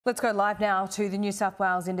Let's go live now to the New South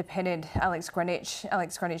Wales Independent, Alex Greenwich.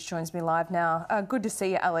 Alex Greenwich joins me live now. Good to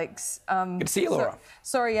see you, Alex. Good to see you, Laura.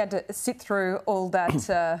 Sorry you had to sit through all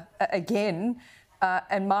that again.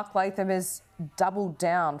 And Mark Latham has doubled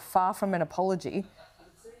down, far from an apology.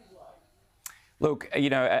 Look, you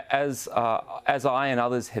know, as I and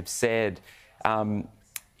others have said,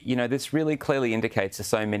 you know, this really clearly indicates to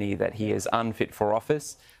so many that he is unfit for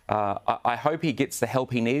office. I hope he gets the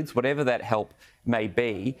help he needs, whatever that help may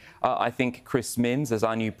be. I think Chris Minns, as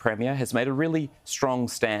our new Premier, has made a really strong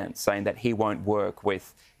stance saying that he won't work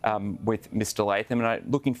with Mr Latham, and I'm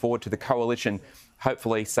looking forward to the coalition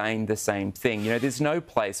hopefully saying the same thing. You know, there's no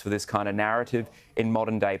place for this kind of narrative in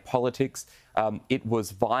modern day politics. It was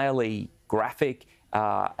vilely graphic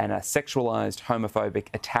and a sexualised homophobic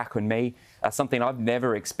attack on me, something I've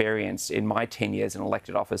never experienced in my 10 years in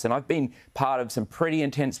elected office. And I've been part of some pretty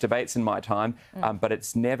intense debates in my time, but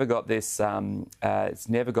it's never got this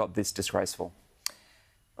disgraceful.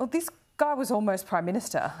 Well, this guy was almost Prime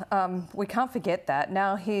Minister. We can't forget that.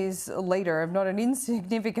 Now he's leader of not an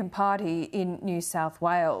insignificant party in New South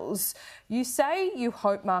Wales. You say you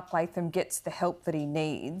hope Mark Latham gets the help that he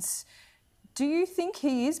needs. Do you think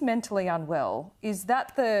he is mentally unwell? Is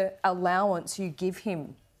that the allowance you give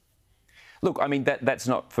him? Look, I mean, that's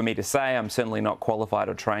not for me to say. I'm certainly not qualified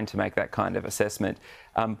or trained to make that kind of assessment.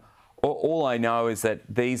 All I know is that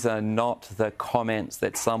these are not the comments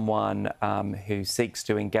that someone who seeks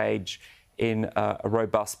to engage in a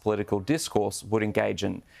robust political discourse would engage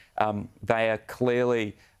in. They are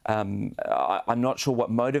clearly, I'm not sure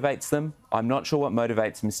what motivates them. I'm not sure what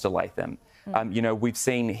motivates Mr Latham. You know, we've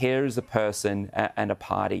seen here is a person and a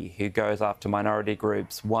party who goes after minority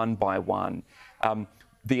groups one by one.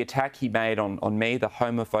 The attack he made on me, the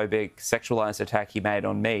homophobic, sexualised attack he made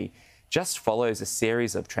on me, just follows a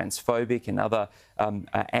series of transphobic and other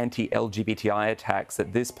anti-LGBTI attacks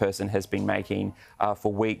that this person has been making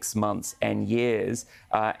for weeks, months and years.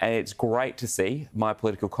 And it's great to see my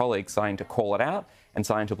political colleagues starting to call it out and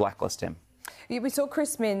starting to blacklist him. We saw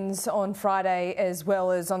Chris Minns on Friday as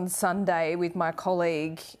well as on Sunday with my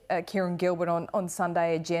colleague Kieran Gilbert on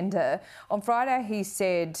Sunday Agenda. On Friday he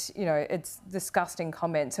said, you know, it's disgusting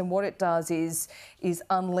comments, and what it does is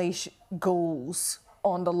unleash ghouls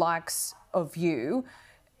on the likes of you.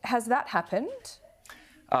 Has that happened?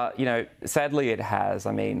 You know, sadly it has.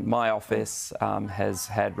 I mean, my office has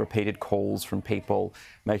had repeated calls from people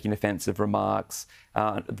making offensive remarks.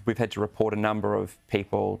 We've had to report a number of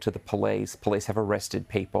people to the police. Police have arrested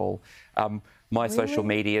people. My social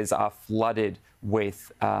medias are flooded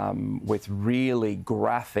with really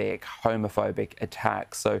graphic homophobic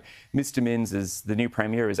attacks. So Mr Minns, the new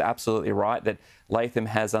Premier, is absolutely right that Latham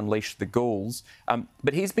has unleashed the ghouls.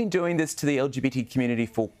 But he's been doing this to the LGBT community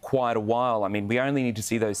for quite a while. I mean, we only need to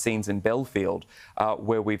see those scenes in Belfield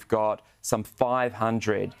where we've got some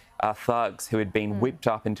 500 thugs who had been whipped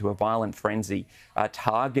up into a violent frenzy,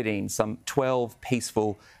 targeting some 12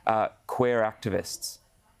 peaceful queer activists.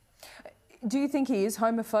 Do you think he is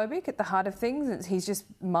homophobic at the heart of things? He's just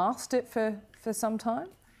masked it for some time?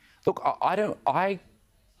 Look, I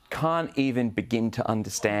can't even begin to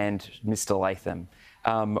understand Mr Latham.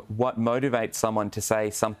 What motivates someone to say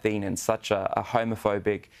something in such a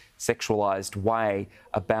homophobic, sexualised way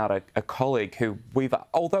about a colleague who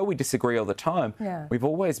although we disagree all the time, we've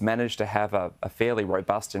always managed to have a fairly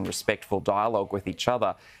robust and respectful dialogue with each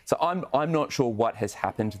other. So I'm not sure what has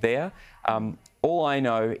happened there. All I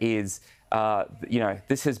know is you know,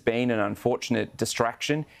 this has been an unfortunate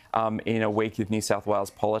distraction in a week of New South Wales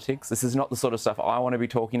politics. This is not the sort of stuff I want to be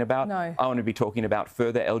talking about. No. I want to be talking about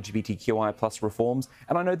further LGBTQI+ reforms.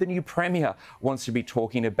 And I know the new Premier wants to be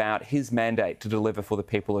talking about his mandate to deliver for the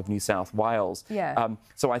people of New South Wales.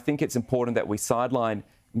 So I think it's important that we sideline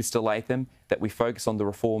Mr Latham, that we focus on the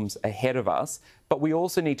reforms ahead of us, but we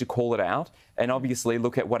also need to call it out and obviously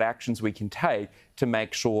look at what actions we can take to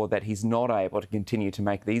make sure that he's not able to continue to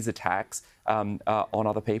make these attacks on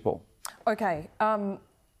other people. OK,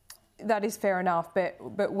 that is fair enough, but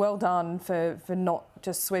well done for not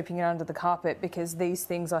just sweeping it under the carpet, because these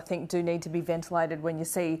things, I think, do need to be ventilated when you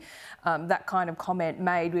see that kind of comment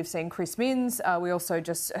made. We've seen Chris Minns. We also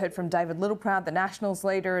just heard from David Littleproud, the Nationals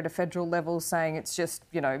leader at a federal level, saying it's just,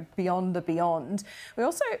 you know, beyond the beyond. We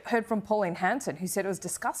also heard from Pauline Hanson, who said it was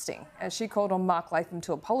disgusting, as she called on Mark Latham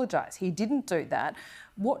to apologise. He didn't do that.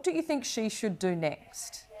 What do you think she should do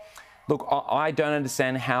next? Look, I don't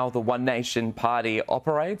understand how the One Nation Party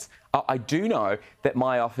operates. I do know that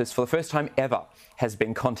my office, for the first time ever, has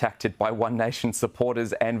been contacted by One Nation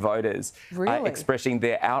supporters and voters, Really? expressing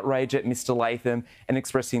their outrage at Mr Latham and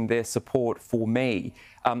expressing their support for me.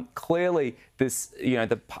 Clearly, this,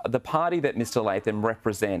 the party that Mr Latham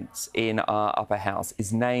represents in our upper house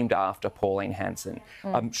is named after Pauline Hanson.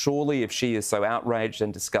 Surely, if she is so outraged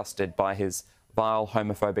and disgusted by his vile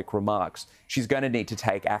homophobic remarks, she's going to need to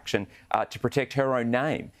take action to protect her own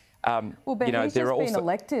name. Well, but he's just been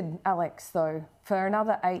elected, Alex, though, for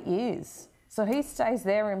another 8 years. So he stays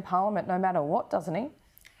there in Parliament no matter what, doesn't he?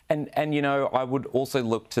 And I would also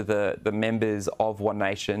look to the members of One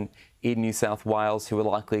Nation in New South Wales who are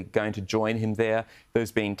likely going to join him there,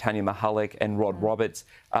 those being Tanya Mahalik and Rod Roberts,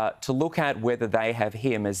 to look at whether they have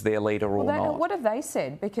him as their leader or not. What have they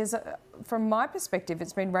said? Because from my perspective,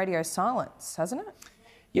 it's been radio silence, hasn't it?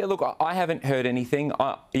 Yeah, look, I haven't heard anything.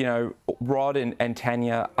 Rod and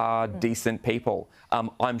Tanya are decent people.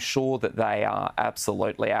 I'm sure that they are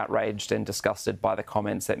absolutely outraged and disgusted by the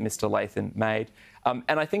comments that Mr Latham made. And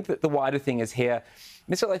I think that the wider thing is here,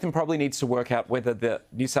 Mr Latham probably needs to work out whether the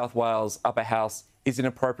New South Wales upper house is an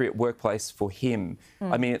appropriate workplace for him.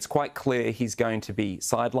 I mean, it's quite clear he's going to be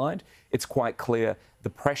sidelined. It's quite clear the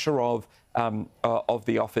pressure of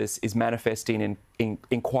the office is manifesting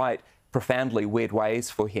in quite profoundly weird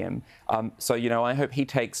ways for him. So, I hope he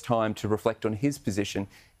takes time to reflect on his position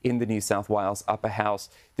in the New South Wales upper house.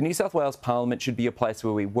 The New South Wales Parliament should be a place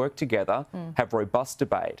where we work together, have robust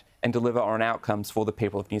debate and deliver on outcomes for the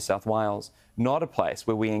people of New South Wales, not a place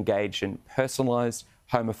where we engage in personalised,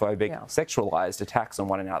 homophobic, sexualised attacks on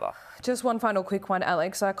one another. Just one final quick one,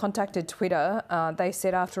 Alex. I contacted Twitter. They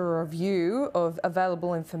said after a review of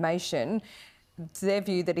available information, it's their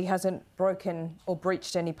view that he hasn't broken or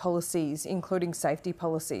breached any policies, including safety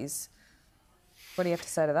policies. What do you have to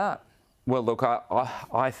say to that? Well, look,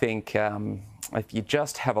 I think if you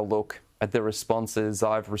just have a look at the responses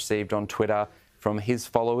I've received on Twitter from his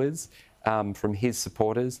followers, from his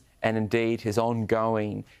supporters, and indeed his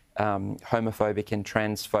ongoing homophobic and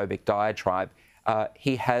transphobic diatribe,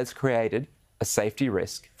 he has created a safety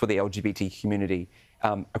risk for the LGBT community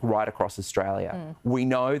right across Australia. We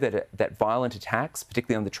know that violent attacks,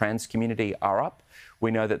 particularly on the trans community, are up.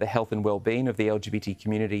 We know that the health and well-being of the LGBT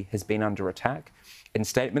community has been under attack. And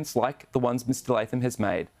statements like the ones Mr Latham has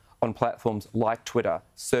made on platforms like Twitter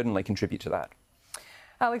certainly contribute to that.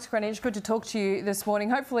 Alex Greenwich, good to talk to you this morning.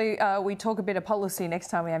 Hopefully we talk a bit of policy next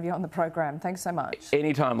time we have you on the program. Thanks so much.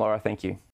 Anytime, Laura. Thank you.